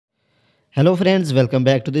Hello friends, welcome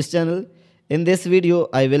back to this channel. In this video,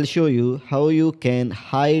 I will show you how you can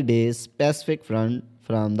hide a specific friend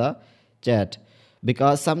from the chat.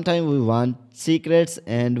 Because sometimes we want secrets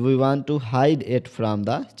and we want to hide it from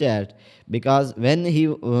the chat. Because when he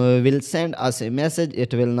will send us a message,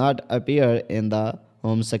 it will not appear in the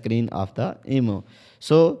home screen of the email.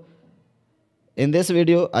 So in this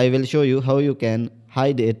video, I will show you how you can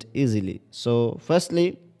hide it easily. So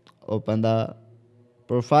firstly, open the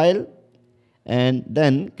profile and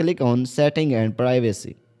then click on setting and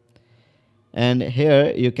privacy, and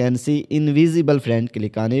here you can see invisible friend.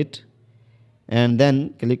 Click on it and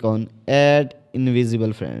then click on add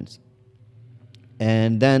invisible friends,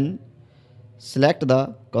 and then select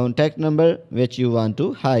the contact number which you want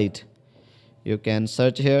to hide. You can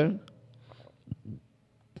search here.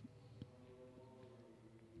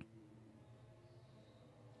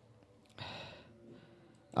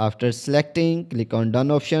 After selecting, click on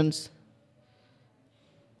done options,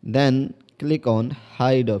 then click on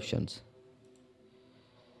hide options.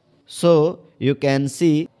 So you can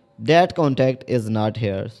see that contact is not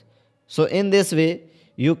here. So in this way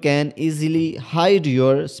you can easily hide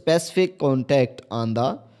your specific contact on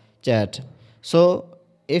the chat. So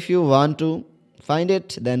if you want to find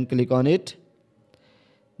it, then click on it,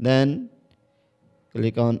 then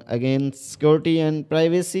click on again security and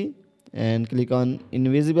privacy, and click on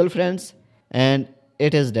invisible friends, and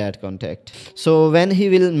it is that contact. So when he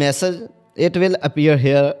will message, it will appear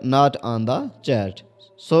here, not on the chat.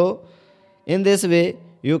 So in this way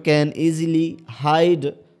you can easily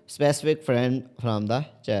hide specific friend from the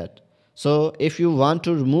chat. So if you want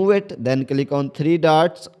to remove it, then click on three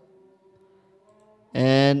dots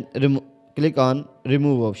and click on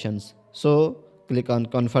remove options. So click on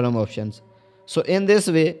confirm options. So in this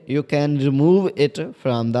way you can remove it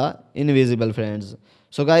from the invisible friends.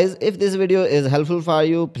 So guys, if this video is helpful for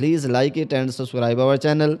you, please like it and subscribe our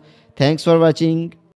channel. Thanks for watching.